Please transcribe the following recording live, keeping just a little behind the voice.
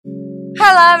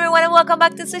Hello everyone and welcome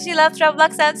back to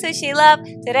SushiLovesRoblox. I'm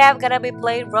SushiLove. Today I'm gonna be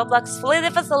playing Roblox Flee the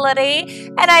Facility,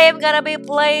 and I am gonna be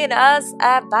playing as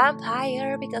a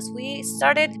vampire because we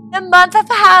started the month of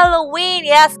Halloween,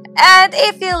 yes. And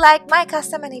if you like my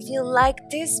custom and if you like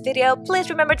this video, please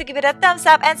remember to give it a thumbs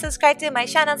up and subscribe to my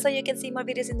channel so you can see more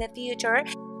videos in the future.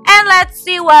 And let's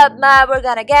see what map we're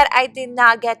gonna get. I did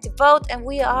not get to vote and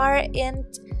we are in,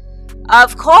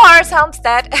 of course,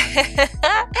 Homestead.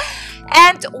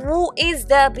 And who is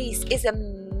the beast? Is a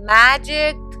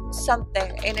magic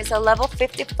something and it's a level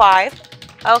 55.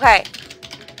 Okay,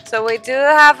 so we do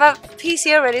have a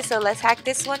PC already, so let's hack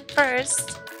this one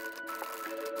first.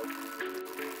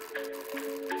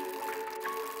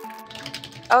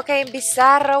 Okay,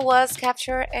 Bizarro was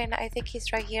captured and I think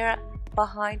he's right here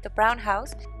behind the brown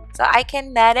house, so I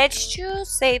can manage to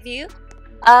save you.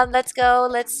 Let's go.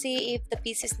 Let's see if the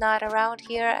beast is not around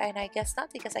here, and I guess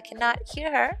not because I cannot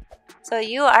hear her. So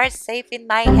you are safe in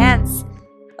my hands.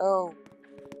 Oh,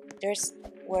 there's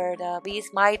where the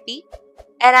beast might be,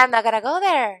 and I'm not gonna go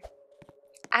there.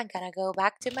 I'm gonna go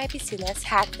back to my PC. Let's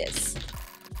hack this.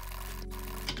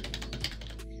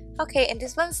 Okay, and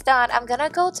this one's done. I'm gonna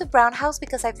go to brown house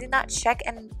because I did not check,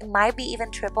 and it might be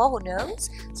even triple. Who knows?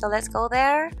 So let's go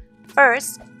there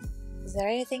first. Is there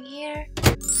anything here?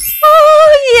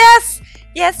 Oh, yes!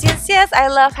 Yes, yes, yes. I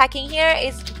love hacking here.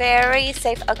 It's very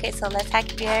safe. Okay, so let's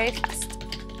hack very fast.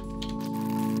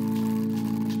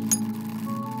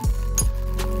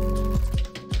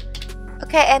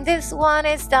 Okay, and this one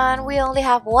is done. We only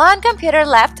have one computer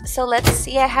left. So let's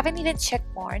see. I haven't even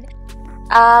checked more.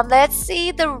 Let's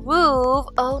see the roof.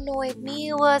 Oh,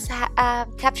 Noemi was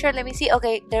captured. Let me see.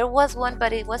 Okay, there was one,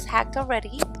 but it was hacked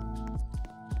already.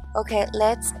 Okay,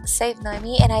 let's save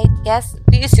Noemi, and I guess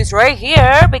this is right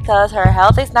here because her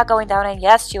health is not going down, and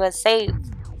yes, she was saved.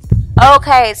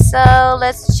 Okay, so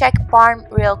let's check barn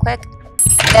real quick.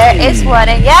 There is one,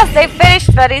 and yes, they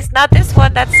finished, but it's not this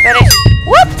one that's finished.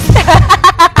 Whoops!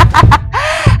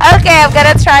 Okay, I'm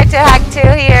gonna try to hack two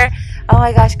here. Oh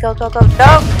my gosh, go, go, go.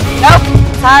 Nope, nope,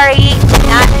 sorry,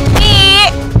 not me.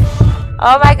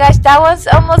 Oh my gosh, that was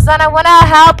almost done. I wanna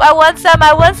help. I want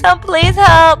some. Please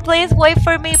help. Please wait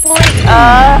for me, please.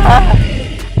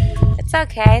 It's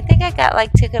okay. I think I got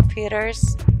like 2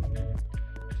 computers.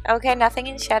 Okay, nothing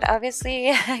in chat,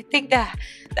 obviously. I think the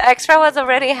extra was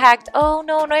already hacked. Oh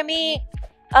no, Noemi.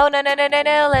 Oh no, no, no, no,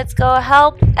 no. Let's go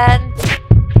help and...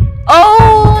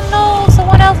 Oh no,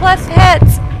 someone else was hit.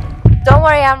 Don't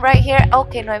worry, I'm right here.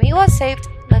 Okay, Noemi was saved.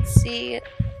 Let's see.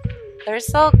 There's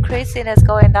so craziness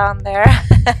going down there.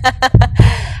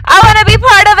 I want to be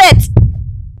part of it.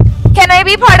 Can I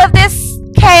be part of this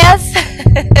chaos?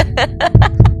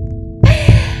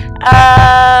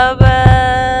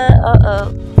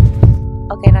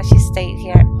 Okay, now she stayed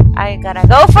here. I'm gonna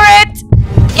go for it.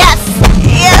 Yes,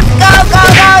 yes, go, go,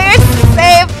 go. You're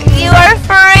safe. You are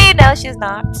free. No, she's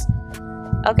not.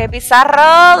 Okay,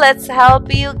 Bizarro, let's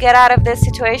help you get out of this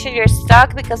situation. You're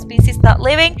stuck because BC is not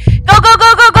leaving. Go, go,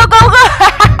 go, go, go, go, go!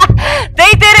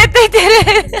 They did it, they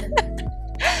did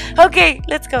it! Okay,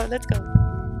 let's go, let's go.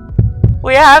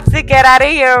 We have to get out of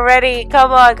here already.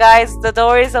 Come on, guys, the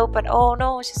door is open. Oh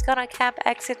no, she's gonna camp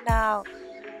exit now.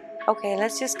 Okay,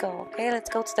 let's just go, okay? Let's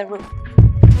go to the roof.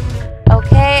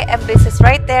 Okay, and this is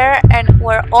right there, and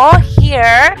we're all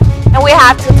here, and we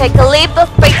have to take a leap of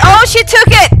faith. Oh, she took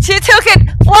it! She took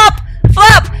it! Flop!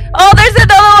 Flop! Oh, there's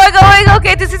another one going.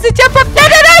 Okay, this is a jump up. No,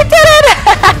 no, no, I did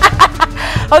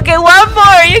it! Okay, one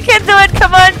more. You can do it.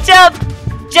 Come on, jump!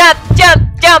 Jump,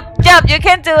 jump, jump, jump. You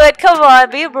can do it. Come on,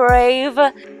 be brave.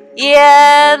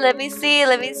 Yeah, let me see.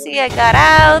 Let me see. I got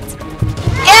out.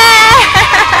 Yeah!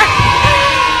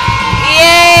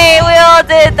 Yay! We all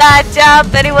did that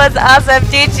jump and it was awesome.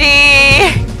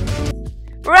 GG!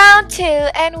 Round 2,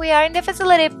 and we are in the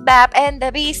facility map, and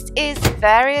the beast is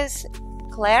Various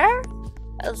Claire.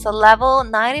 It's a level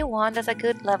 91. That's a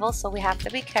good level, so we have to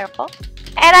be careful.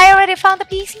 And I already found the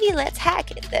PC. Let's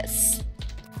hack this.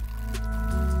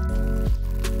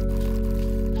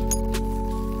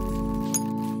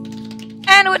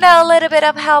 And with a little bit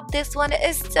of help, this one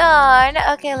is done.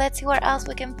 Okay, let's see where else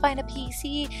we can find a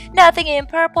PC. Nothing in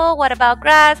purple. What about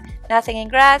grass? Nothing in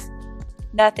grass.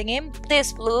 Nothing in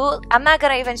this blue. I'm not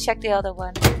gonna even check the other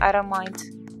one. I don't mind.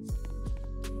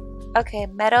 Okay,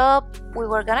 metal. We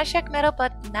were gonna check metal,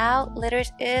 but now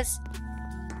litters is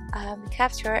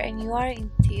capture, and you are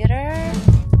in theater.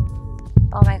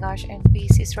 Oh my gosh, and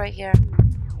PC is right here.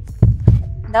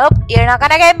 Nope, you're not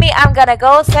gonna get me. I'm gonna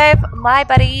go save my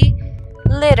buddy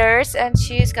litters, and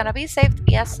she's gonna be saved.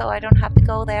 Yes, so I don't have to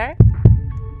go there.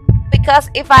 Because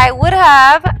if I would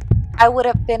have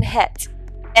been hit.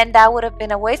 And that would have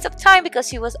been a waste of time because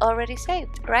she was already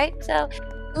saved, right? So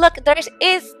look, there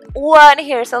is one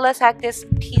here. So let's hack this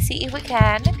PC if we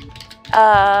can.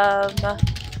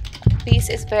 Beast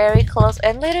is very close.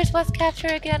 And Litters was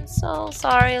captured again. So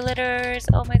sorry, Litters.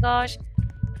 Oh my gosh.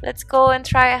 Let's go and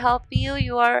try to help you.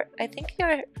 You are, I think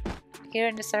you're here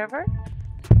in the server.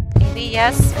 Maybe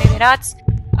yes, maybe not.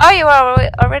 Oh, you are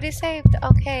already saved.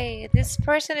 Okay, this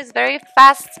person is very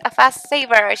fast, a fast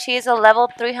saver. She is a level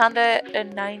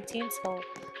 319, so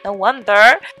no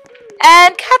wonder.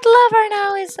 And Cat Lover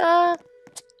now is oh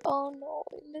no,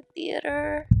 in the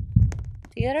theater.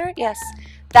 Theater? Yes.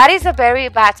 That is a very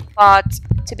bad spot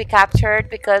to be captured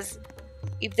because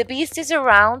if the beast is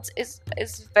around, it's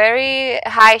very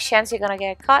high chance you're gonna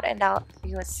get caught, and now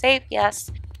you are safe. Yes.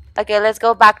 Okay, let's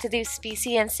go back to this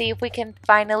PC and see if we can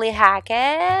finally hack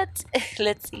it.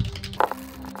 Let's see.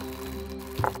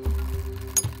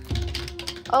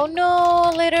 Oh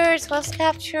no, Litters was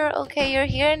captured. Okay, you're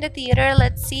here in the theater.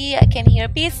 Let's see. I can hear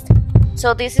Beast.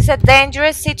 So this is a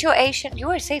dangerous situation. You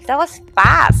were safe. That was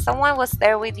fast. Someone was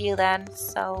there with you then.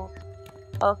 So,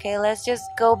 okay, let's just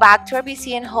go back to our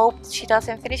PC and hope she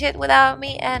doesn't finish it without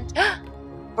me. And,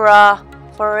 bruh,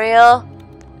 for real?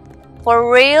 For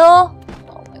real?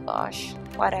 Gosh,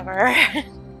 whatever.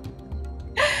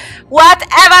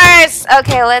 Whatever's.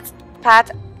 Okay, let's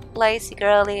pat lazy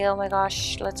girly. Oh my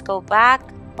gosh, let's go back.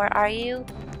 Where are you?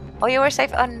 Oh, you were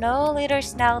safe. Oh no,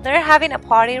 Leaders now. They're having a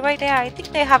party right there. I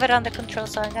think they have it under control,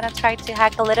 so I'm gonna try to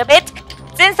hack a little bit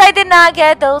since I did not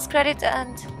get those credits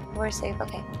and we're safe.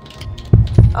 Okay.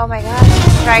 Oh my gosh,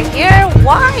 it's right here.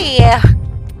 Why?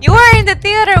 You were in the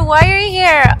theater. Why are you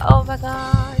here? Oh my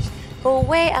gosh. Go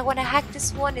away, I want to hack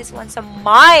this one. This one's a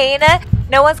mine.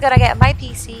 No one's gonna get my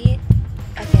PC.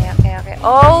 Okay.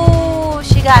 Oh,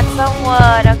 she got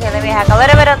someone. Okay, let me hack a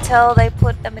little bit until they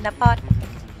put them in a pot.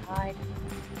 Okay,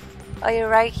 oh, you're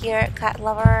right here, Cat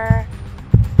Lover.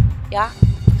 Yeah?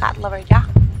 Cat Lover, yeah?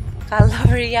 Cat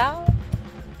Lover, yeah?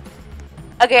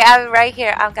 Okay, I'm right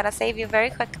here. I'm gonna save you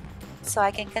very quick so I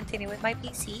can continue with my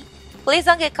PC. Please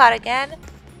don't get caught again.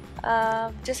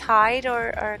 Just hide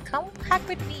or come hack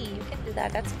with me. You can do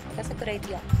that. That's a good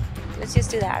idea. Let's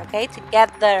just do that, okay?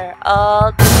 Together,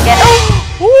 all together.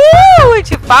 Oh, woo!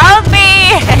 You found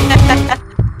me!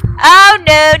 Oh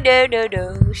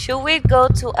no! Should we go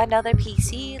to another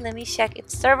PC? Let me check if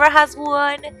server has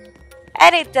one,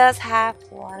 and it does have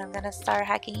one. I'm gonna start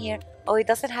hacking here. Oh, it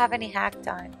doesn't have any hack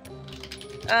time.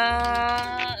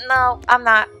 No, I'm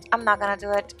not gonna do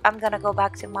it. I'm gonna go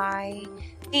back to my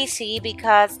PC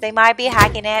because they might be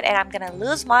hacking it and I'm gonna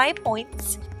lose my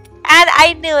points. And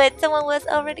I knew it, someone was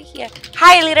already here.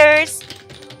 Hi, Leaders.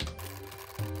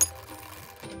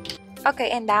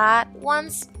 Okay, and that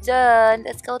one's done.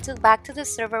 Let's go back to the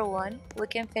server one. We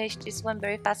can finish this one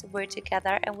very fast if we're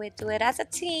together and we do it as a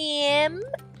team.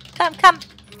 Come.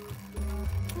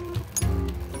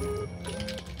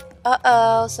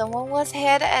 Uh-oh, someone was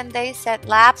hit and they said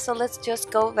lab, so let's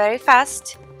just go very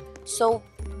fast so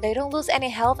they don't lose any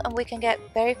health and we can get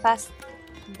very fast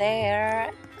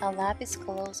there. A lab is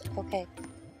closed. Okay.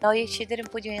 No, she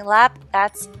didn't put you in lab.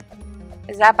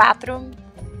 Is that bathroom?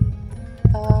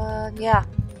 Yeah.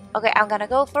 Okay, I'm gonna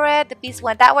go for it. The beast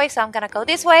went that way, so I'm gonna go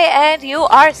this way and you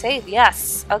are safe.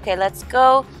 Yes. Okay, let's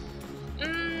go.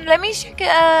 Let me check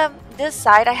this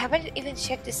side. I haven't even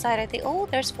checked this side. I think, oh,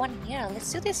 there's one here.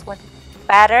 Let's do this one.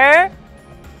 Better.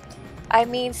 I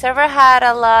mean, server had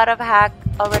a lot of hack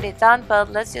already done,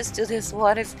 but let's just do this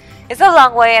one. It's a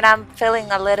long way and I'm feeling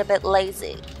a little bit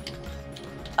lazy.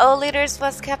 Oh, Leaders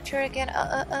was captured again.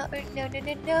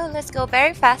 No. Let's go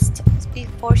very fast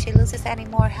before she loses any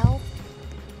more health.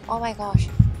 Oh my gosh,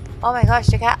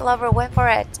 the Cat Lover went for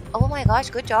it. Oh my gosh,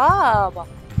 good job.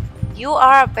 You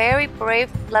are a very brave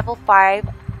level 5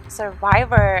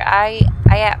 survivor. I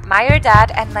admire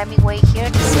that, and let me wait here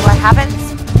to see what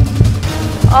happens.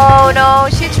 Oh no,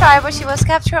 she tried but she was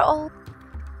captured. Oh,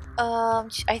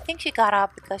 I think she got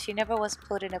up because she never was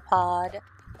put in a pod.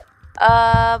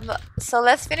 So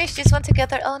let's finish this one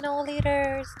together. Oh no,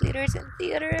 Leaders in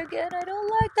theater again. I don't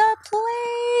like that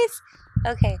place.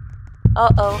 Okay.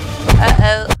 Uh-oh.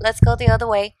 Let's go the other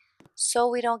way so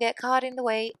we don't get caught in the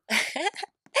way.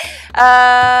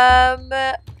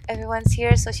 Everyone's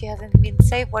here, so she hasn't been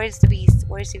safe. Where is the beast?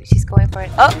 Where is she? She's going for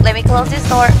it. Oh, let me close this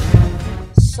door.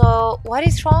 So, what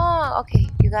is wrong? Okay,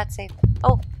 you got safe.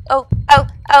 Oh.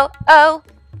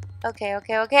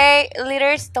 Okay.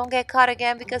 Leaders, don't get caught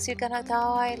again because you're gonna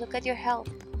die. Look at your health.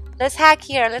 Let's hack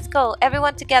here. Let's go.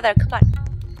 Everyone together. Come on.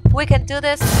 We can do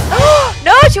this.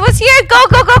 No, she was here. Go.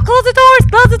 Close the doors.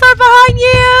 Close the door behind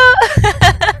you.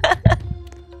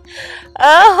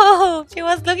 Oh, she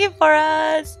was looking for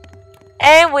us.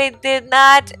 And we did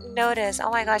not notice. Oh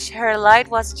my gosh, her light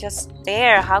was just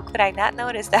there. How could I not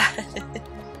notice that?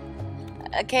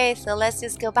 Okay, so let's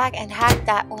just go back and hack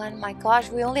that one. My gosh,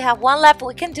 we only have one left.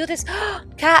 We can do this.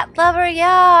 Cat lover,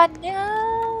 yeah.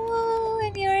 No.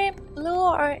 And you're in blue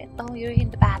or... Oh, you're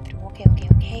in the bathroom. Okay, okay,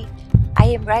 okay. I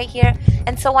am right here.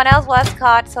 And someone else was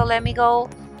caught. So let me go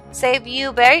save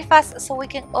you very fast so we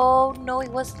can... Oh, no,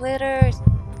 it was Litters.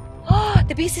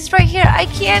 The beast is right here. I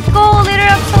can't go, Litter.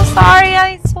 I'm so sorry.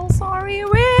 I'm so sorry.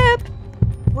 Rip.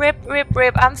 Rip, rip,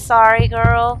 rip. I'm sorry,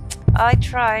 girl. I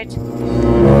tried.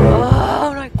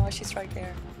 Oh my gosh, she's right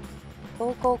there.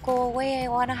 Go, go, go away. I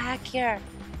want to hack here.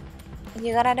 And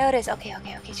you're gonna notice. Okay,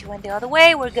 okay, okay. She went the other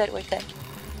way. We're good, we're good.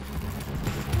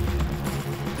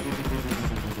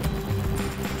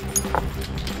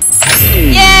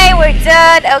 Yay, we're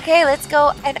done. Okay, let's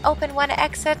go and open one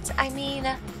exit. I mean,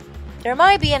 there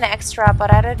might be an extra,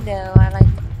 but I don't know.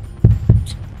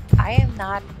 I am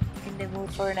not in the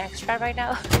mood for an extra right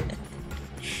now.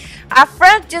 Our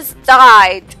friend just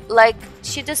died. Like,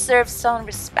 she deserves some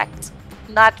respect.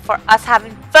 Not for us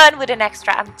having fun with an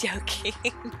extra. I'm joking.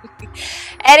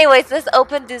 Anyways, let's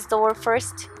open this door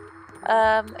first.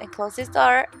 And close this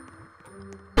door.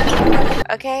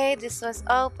 Okay, this was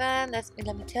open. Let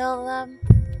me tell them.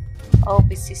 Oh,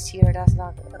 BC's here. That's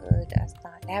not good. That's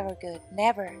not never good.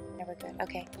 Never good.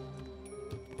 Okay.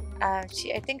 I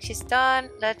think she's done.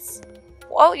 Let's...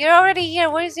 Oh, you're already here.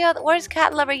 Where's the other... Where's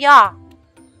Cat Lover? Yeah.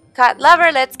 Cat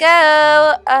Lover, let's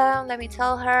go. Let me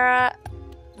tell her.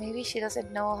 Maybe she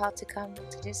doesn't know how to come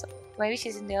to this. Maybe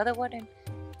she's in the other one. And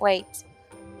wait.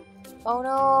 Oh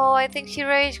no, I think she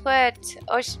rage quit.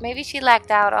 Or maybe she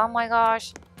lagged out. Oh my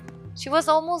gosh. She was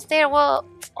almost there. Well,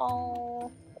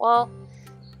 oh, well.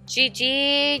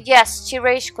 GG. Yes, she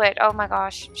rage quit. Oh my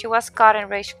gosh. She was caught and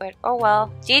rage quit. Oh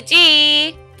well.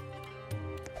 GG.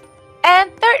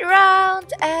 And third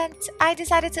round, and I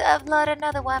decided to upload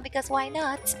another one because why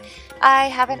not? I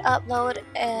haven't uploaded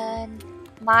in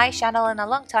my channel in a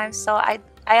long time, so I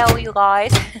owe you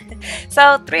guys.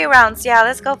 So 3 rounds, yeah,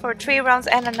 let's go for 3 rounds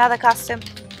and another costume.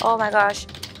 Oh my gosh,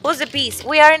 who's the beast?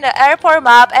 We are in the airport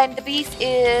map, and the beast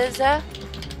is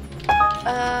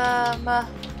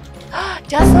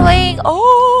Jocelyn.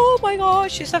 Oh my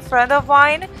gosh, she's a friend of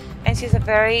mine, and she's a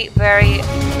very, very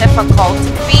difficult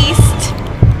beast.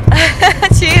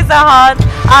 She's a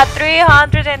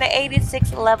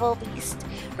 386 level beast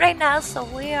right now, so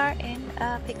we are in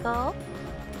a pickle.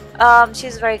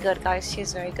 She's very good, guys.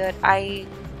 She's very good.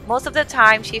 Most of the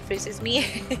time she freezes me.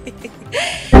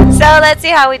 So let's see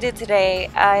how we do today.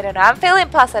 I don't know. I'm feeling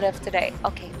positive today.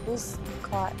 Okay, who's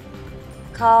caught?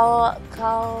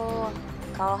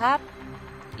 Calhap?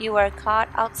 You were caught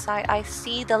outside. I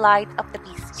see the light of the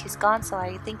beast. She's gone, so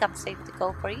I think I'm safe to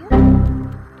go for you.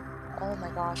 Oh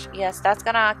my gosh. Yes, that's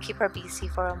gonna keep her busy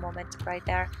for a moment right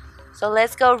there. So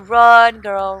let's go run,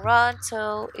 girl, run.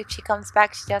 So if she comes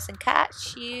back, she doesn't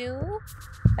catch you.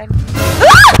 And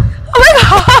ah! Oh my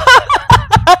god!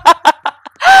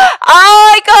 Oh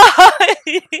my god!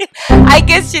 I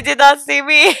guess she did not see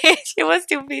me. She was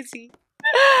too busy.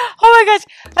 Oh my gosh,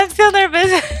 I'm still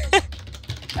nervous.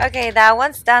 Okay, that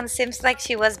one's done. Seems like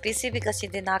she was busy because she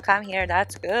did not come here.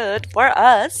 That's good for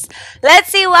us. Let's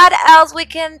see what else we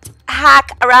can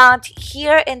hack around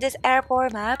here in this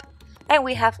airport map. And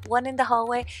we have one in the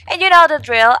hallway. And you know the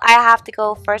drill. I have to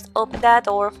go first open that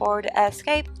door for the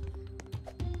escape.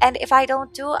 And if I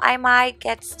don't do, I might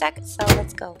get stuck. So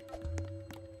let's go.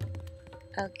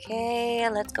 Okay,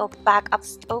 let's go back up.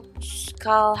 Oops,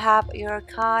 I'll have your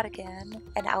card again.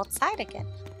 And outside again.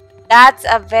 That's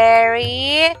a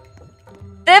very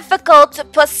difficult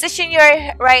position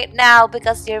you're right now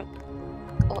because you're...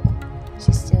 Oh,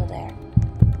 she's still there.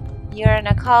 You're in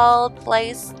a cold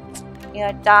place.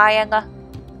 You're dying.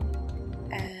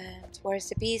 And where's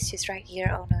the beast? She's right here.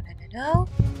 Oh, no, no, no, no.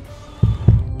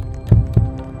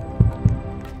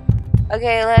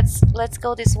 Okay, let's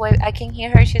go this way. I can hear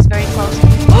her. She's very close.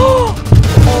 Oh,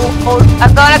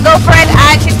 I'm gonna go for it.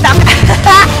 And she's stuck.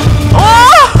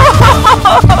 Oh!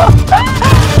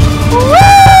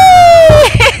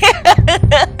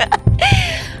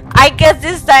 I guess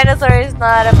this dinosaur is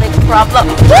not a big problem.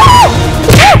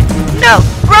 No,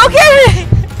 broken.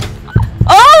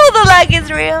 Oh, the lag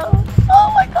is real.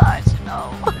 Oh my gosh,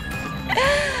 no.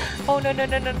 Oh no, no,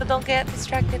 no, no, no, don't get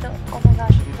distracted. Oh my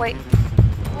gosh, wait.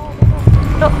 No, no,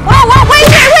 no. Whoa, whoa, wait,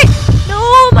 wait, wait. No,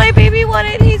 my baby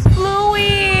wanted his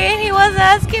bluey. He was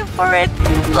asking for it.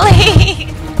 Please.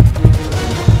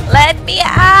 Let me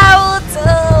out!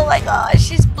 Oh my gosh,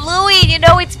 she's Bluey. You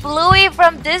know it's Bluey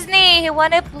from Disney. He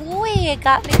wanted Bluey. It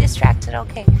got me distracted.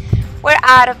 Okay, we're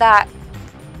out of that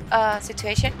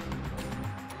situation.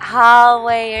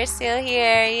 Hallway, you're still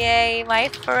here. Yay, my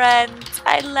friend.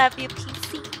 I love you,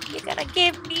 PC. You're gonna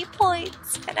give me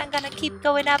points. And I'm gonna keep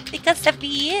going up because of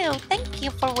you. Thank you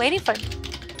for waiting for me.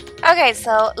 Okay,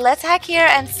 so let's hack here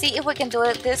and see if we can do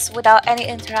this without any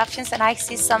interruptions. And I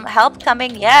see some help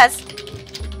coming. Yes.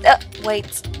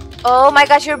 Wait. Oh my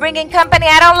gosh, you're bringing company.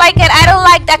 I don't like it. I don't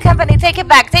like that company. Take it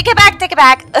back. Take it back. Take it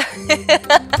back.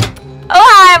 Oh,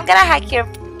 hi. I'm gonna hack here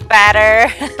better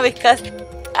because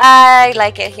I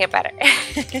like it here better.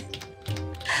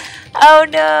 Oh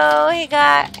no, he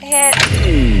got hit.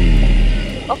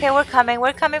 Okay, we're coming.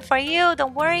 We're coming for you.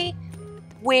 Don't worry.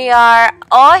 We are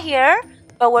all here,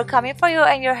 but we're coming for you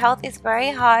and your health is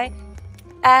very high.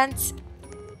 And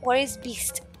where is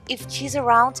Beast? If she's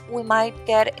around, we might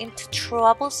get into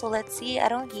trouble. So let's see. I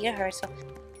don't hear her. So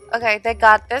okay, they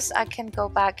got this. I can go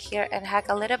back here and hack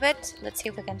a little bit. Let's see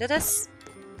if we can do this.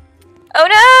 Oh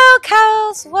no!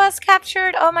 Cows was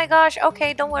captured. Oh my gosh.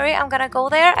 Okay, don't worry. I'm gonna go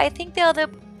there. I think the other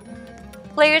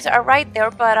players are right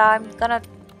there, but I'm gonna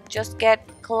just get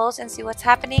close and see what's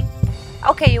happening.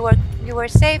 Okay, you were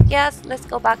safe. Yes, let's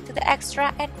go back to the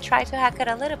extra and try to hack it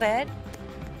a little bit.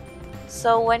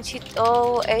 So when she...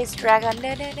 Oh, Ace Dragon.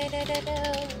 No, no, no, no, no,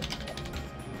 no.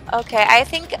 Okay, I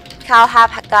think Cal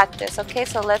have got this. Okay,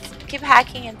 so let's keep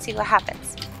hacking and see what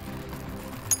happens.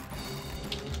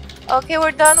 Okay,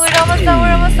 we're done. We're almost done.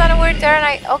 We're almost done. We're there.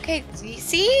 And okay,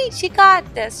 see? She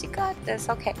got this. She got this.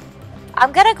 Okay.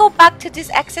 I'm gonna go back to this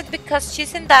exit because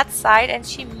she's in that side and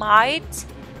she might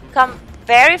come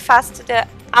very fast to the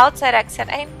outside exit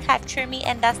and capture me,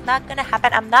 and that's not gonna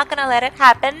happen. I'm not gonna let it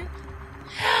happen.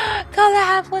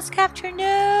 Galahad was captured.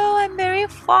 No, I'm very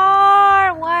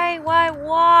far.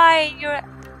 Why?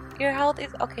 Your health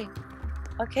is okay.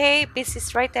 Okay, Beast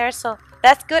is right there, so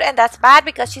that's good and that's bad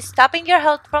because she's stopping your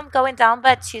health from going down,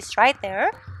 but she's right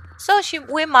there. So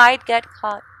we might get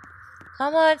caught.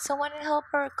 Come on, someone help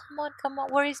her. Come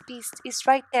on. Where is Beast? It's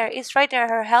right there. It's right there.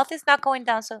 Her health is not going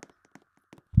down, so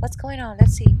what's going on?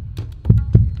 Let's see.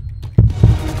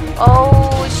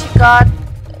 Oh, she got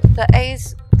the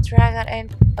Ace Dragon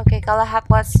and okay, Galahad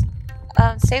was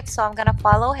safe, so I'm gonna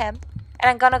follow him. And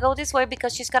I'm gonna go this way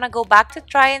because she's gonna go back to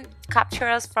try and capture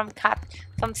us from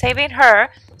saving her.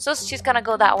 So she's gonna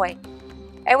go that way.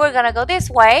 And we're gonna go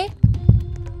this way.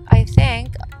 I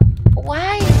think.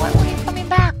 Why are you coming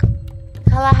back?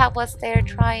 Galahad was there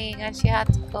trying and she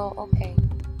had to go. Okay.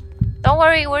 Don't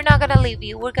worry, we're not gonna leave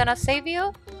you. We're gonna save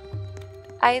you.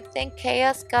 I think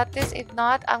Chaos got this. If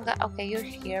not, I'm gonna... Okay, you're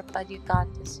here, but you got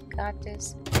this. You got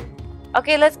this.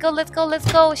 Okay, let's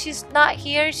go. She's not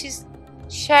here. She's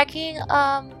checking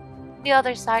the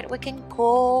other side. We can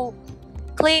go.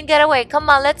 Clean getaway. Come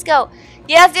on, let's go.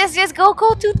 Yes. Go,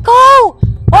 dude, go.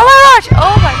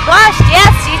 Oh my gosh.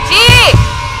 Yes, GG.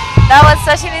 That was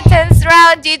such an intense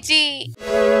round. GG.